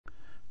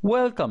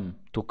Welcome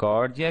to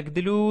Cardiac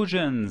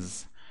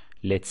Delusions.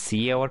 Let's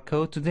see our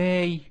code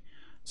today.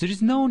 There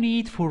is no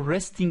need for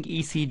resting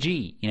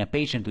ECG in a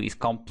patient who is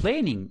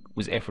complaining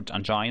with effort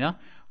angina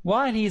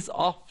while he is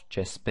off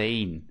chest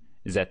pain.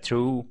 Is that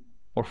true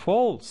or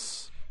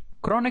false?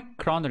 Chronic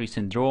coronary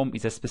syndrome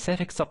is a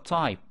specific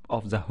subtype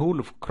of the whole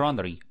of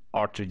coronary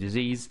artery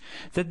disease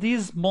that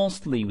deals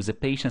mostly with the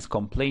patients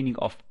complaining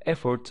of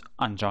effort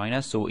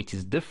angina, so it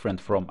is different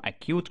from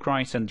acute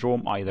coronary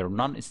syndrome, either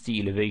non-ST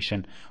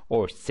elevation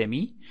or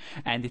STEMI,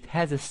 and it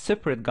has a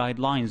separate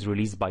guidelines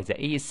released by the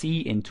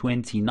ASC in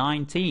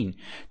 2019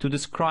 to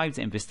describe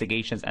the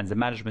investigations and the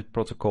management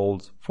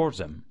protocols for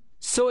them.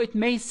 So it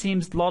may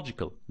seem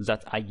logical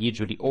that I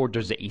usually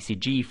order the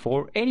ECG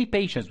for any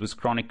patient with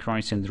chronic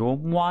coronary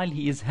syndrome while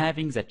he is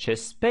having the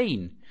chest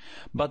pain.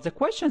 But the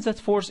question that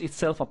forces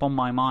itself upon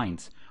my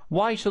mind: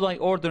 why should I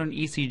order an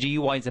ECG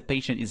while the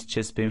patient is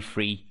chest pain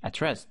free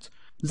at rest?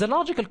 The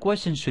logical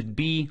question should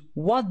be,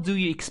 what do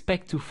you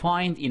expect to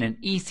find in an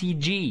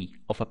ECG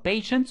of a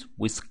patient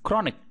with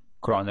chronic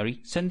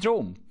coronary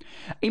syndrome?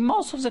 In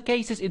most of the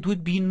cases it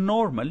would be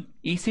normal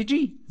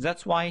ECG,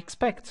 that's what I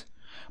expect.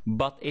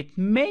 But it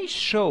may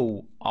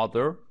show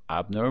other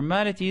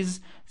abnormalities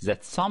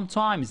that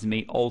sometimes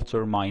may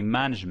alter my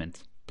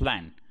management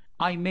plan.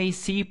 I may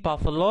see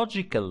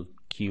pathological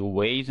Q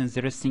waves in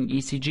the resting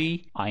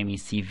ECG, I may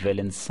see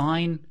Valencia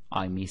sign,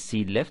 I may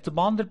see left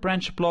bundle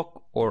branch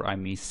block, or I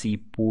may see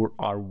poor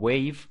R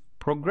wave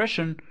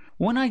progression.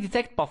 When I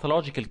detect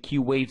pathological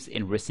Q waves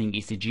in resting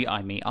ECG,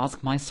 I may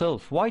ask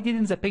myself, why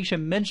didn't the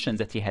patient mention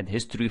that he had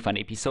history of an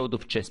episode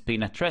of chest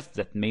pain at rest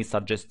that may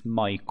suggest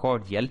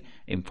myocardial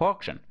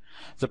infarction?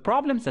 The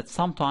problem is that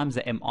sometimes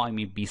the MI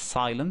may be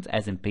silent,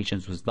 as in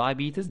patients with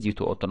diabetes due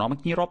to autonomic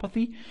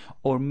neuropathy,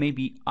 or may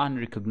be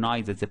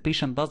unrecognized, that the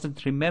patient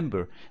doesn't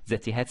remember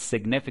that he had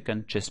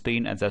significant chest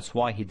pain and that's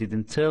why he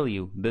didn't tell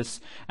you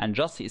this, and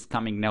just he is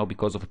coming now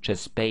because of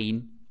chest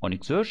pain on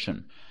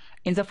exertion.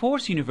 In the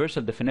fourth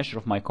universal definition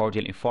of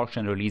myocardial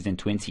infarction released in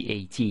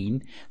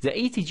 2018, the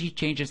ECG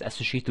changes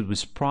associated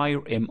with prior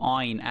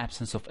MI in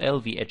absence of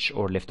LVH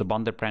or left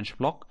bundle branch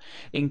block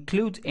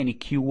include any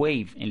Q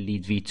wave in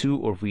lead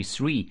V2 or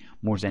V3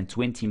 more than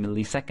 20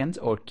 milliseconds,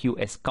 or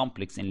QS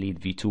complex in lead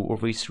V2 or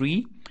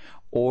V3,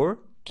 or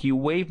Q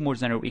wave more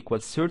than or equal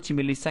 30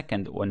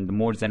 milliseconds and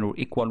more than or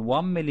equal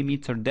 1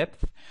 millimeter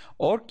depth,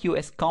 or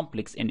QS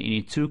complex in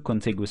any two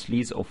contiguous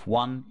leads of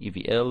 1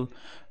 EVL,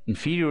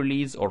 inferior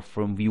leads, or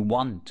from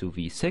V1 to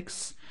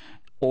V6,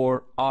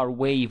 or R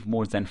wave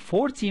more than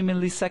 40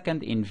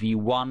 milliseconds in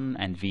V1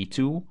 and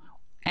V2,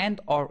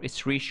 and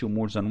RS ratio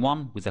more than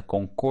 1 with a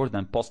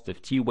concordant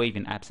positive T wave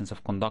in absence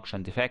of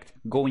conduction defect,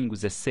 going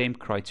with the same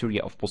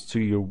criteria of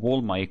posterior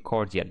wall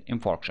myocardial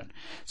infarction.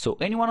 So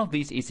any one of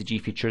these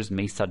ECG features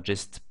may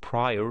suggest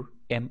prior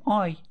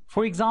MI.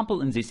 For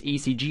example, in this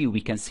ECG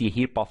we can see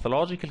here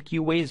pathological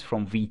Q waves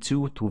from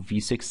V2 to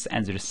V6,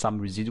 and there is some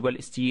residual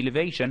ST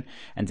elevation,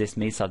 and this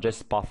may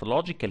suggest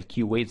pathological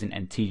Q waves in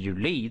anterior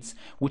leads,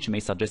 which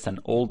may suggest an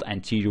old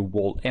anterior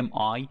wall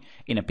MI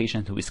in a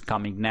patient who is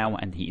coming now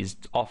and he is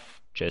off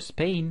chest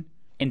pain.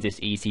 In this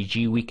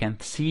ECG we can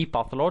see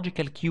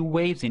pathological Q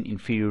waves in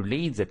inferior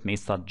leads that may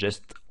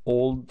suggest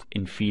old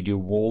inferior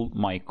wall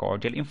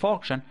myocardial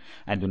infarction,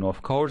 and we know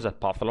of course that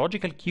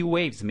pathological Q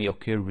waves may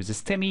occur with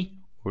STEMI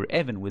or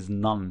even with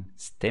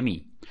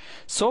non-STEMI.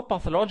 So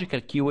pathological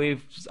Q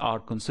waves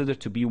are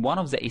considered to be one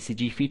of the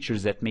ECG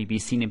features that may be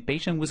seen in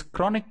patients with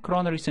chronic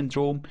coronary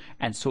syndrome,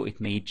 and so it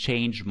may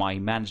change my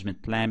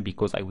management plan,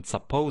 because I would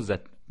suppose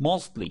that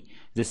mostly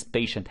this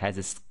patient has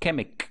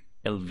ischemic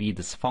LV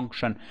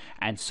dysfunction,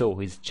 and so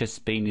his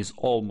chest pain is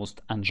almost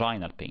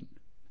anginal pain.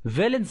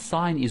 Valencia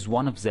sign is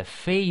one of the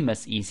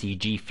famous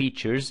ECG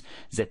features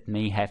that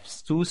may have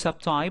two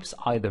subtypes,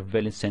 either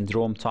Valencia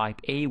syndrome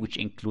type A, which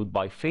include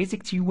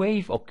biphasic T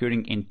wave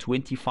occurring in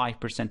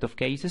 25% of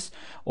cases,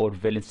 or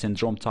Valencia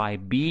syndrome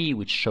type B,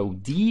 which show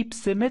deep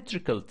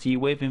symmetrical T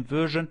wave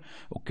inversion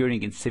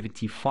occurring in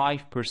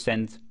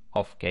 75%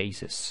 of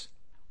cases.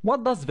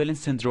 What does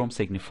Valencia syndrome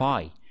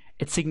signify?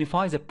 It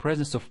signifies the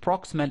presence of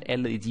proximal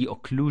LED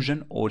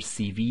occlusion or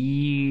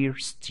severe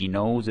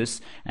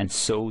stenosis, and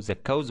so the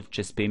cause of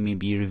chest pain may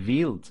be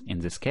revealed in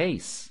this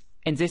case.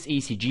 In this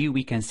ECG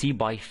we can see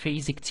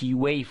biphasic T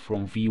wave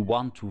from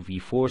V1 to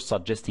V4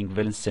 suggesting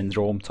Valencia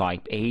syndrome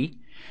type A,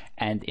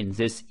 and in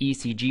this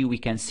ECG we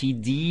can see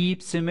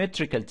deep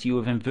symmetrical T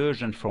wave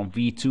inversion from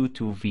V2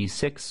 to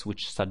V6,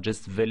 which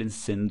suggests Valencia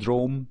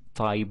syndrome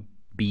type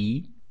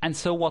B. And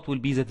so what will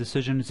be the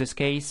decision in this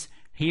case?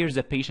 Here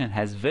the patient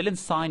has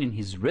Valencia sign in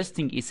his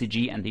resting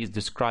ECG and he is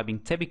describing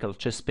typical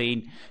chest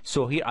pain.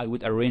 So here I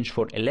would arrange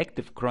for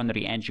elective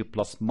coronary angio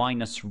plus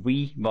minus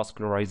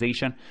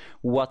revascularization,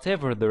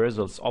 whatever the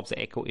results of the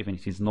echo, even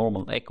if it is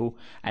normal echo,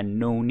 and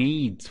no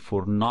need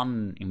for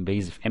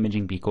non-invasive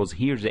imaging, because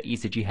here the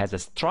ECG has a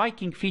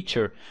striking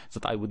feature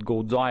that I would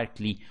go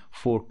directly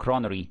for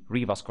coronary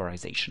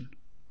revascularization.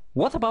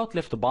 What about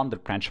left bundle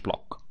branch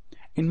block?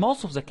 In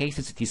most of the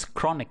cases it is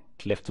chronic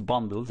chronic left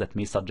bundle that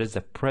may suggest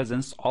the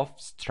presence of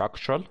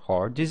structural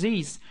heart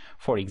disease,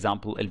 for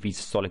example, LV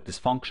systolic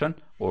dysfunction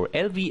or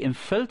LV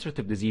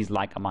infiltrative disease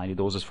like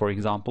amyloidosis, for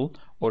example,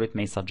 or it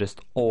may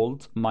suggest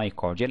old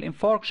myocardial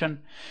infarction.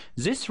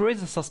 This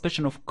raises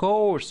suspicion, of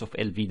course, of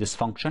LV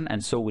dysfunction,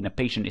 and so when a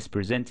patient is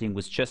presenting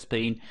with chest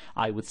pain,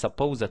 I would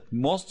suppose that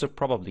most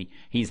probably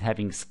he is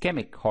having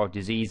ischemic heart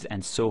disease,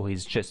 and so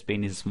his chest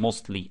pain is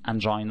mostly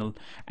anginal,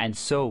 and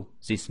so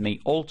this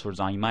may alter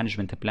the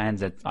management plan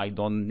that I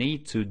don't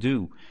need to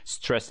do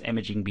stress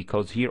imaging,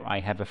 because here I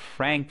have a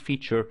frank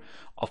feature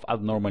of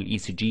abnormal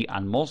ECG,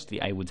 and mostly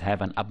I would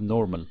have an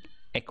abnormal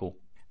echo.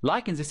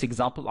 Like in this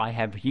example, I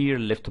have here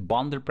left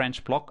bundle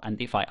branch block,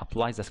 and if I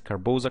apply the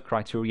Scarboza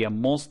criteria,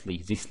 mostly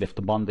this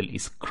left bundle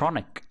is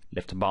chronic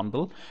left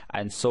bundle,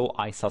 and so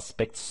I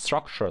suspect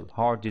structural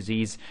heart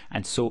disease,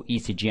 and so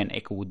ECG and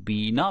echo would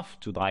be enough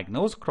to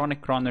diagnose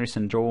chronic coronary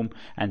syndrome,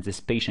 and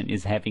this patient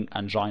is having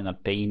anginal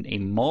pain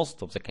in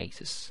most of the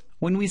cases.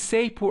 When we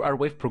say poor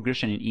R-wave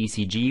progression in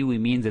ECG, we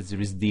mean that there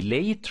is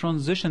delayed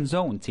transition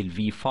zone till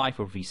V5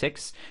 or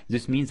V6.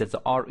 This means that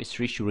the RS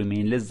ratio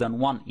remains less than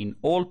 1 in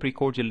all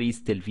precordial leads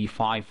till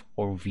V5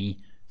 or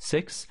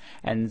V6,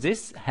 and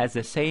this has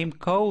the same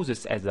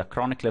causes as the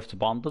chronic left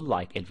bundle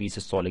like LV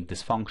systolic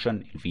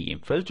dysfunction,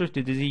 LV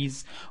infiltrative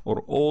disease,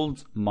 or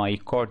old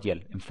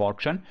myocardial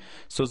infarction.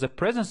 So the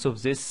presence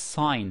of these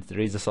signs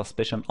raises a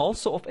suspicion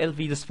also of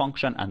LV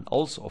dysfunction and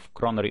also of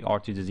coronary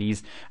artery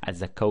disease as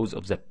the cause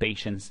of the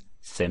patient's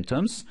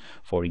symptoms.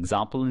 For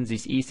example, in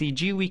this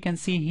ECG, we can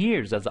see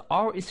here that the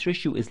RS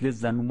ratio is less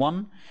than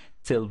 1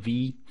 till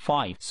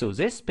V5. So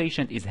this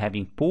patient is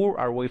having poor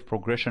R-wave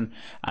progression,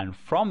 and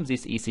from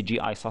this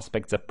ECG I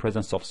suspect the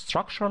presence of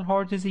structural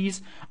heart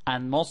disease,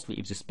 and mostly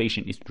if this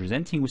patient is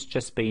presenting with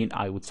chest pain,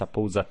 I would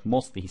suppose that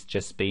mostly his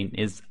chest pain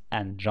is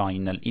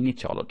anginal in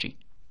etiology.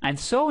 And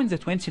so in the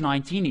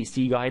 2019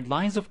 ECG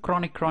guidelines of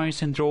chronic coronary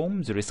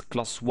syndrome, there is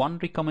class 1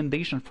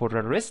 recommendation for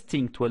a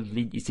resting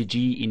 12-lead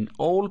ECG in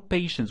all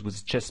patients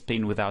with chest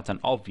pain without an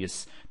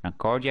obvious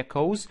non-cardiac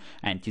cause,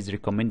 and it is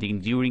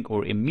recommended during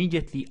or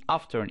immediately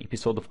after an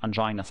episode of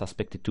angina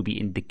suspected to be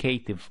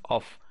indicative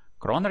of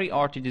coronary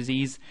artery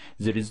disease.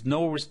 There is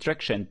no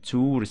restriction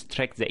to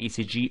restrict the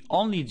ECG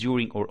only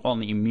during or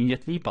only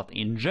immediately, but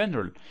in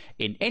general,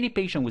 in any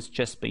patient with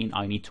chest pain,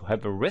 I need to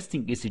have a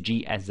resting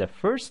ECG as the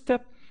first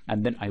step,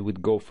 and then I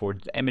would go for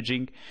the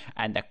imaging,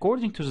 and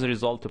according to the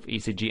result of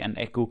ECG and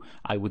echo,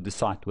 I would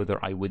decide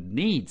whether I would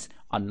need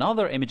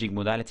another imaging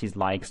modalities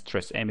like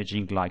stress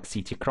imaging, like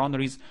CT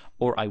coronaries,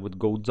 or I would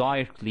go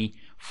directly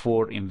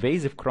for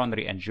invasive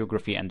coronary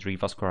angiography and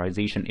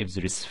revascularization if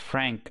there is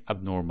frank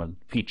abnormal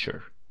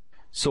feature.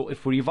 So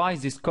if we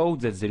revise this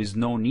code that there is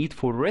no need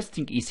for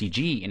resting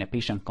ECG in a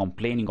patient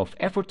complaining of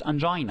effort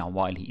angina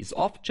while he is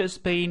off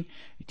chest pain,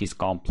 it is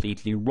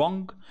completely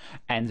wrong,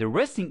 and the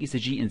resting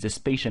ECG in this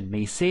patient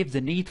may save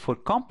the need for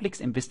complex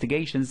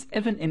investigations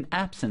even in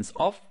absence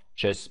of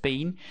chest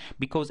pain,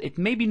 because it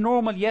may be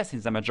normal, yes,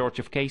 in the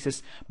majority of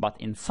cases, but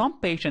in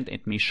some patients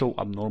it may show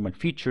abnormal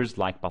features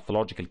like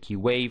pathological Q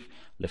wave,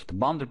 left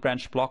bundle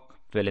branch block,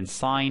 Valencia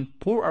sign,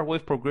 poor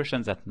R-wave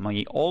progression that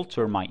may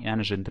alter my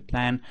management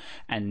plan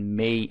and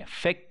may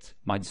affect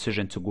my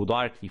decision to go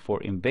directly for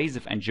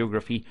invasive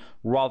angiography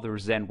rather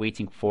than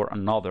waiting for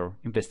another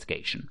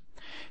investigation.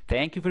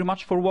 Thank you very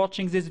much for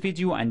watching this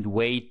video, and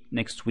wait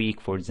next week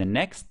for the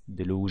next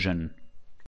delusion.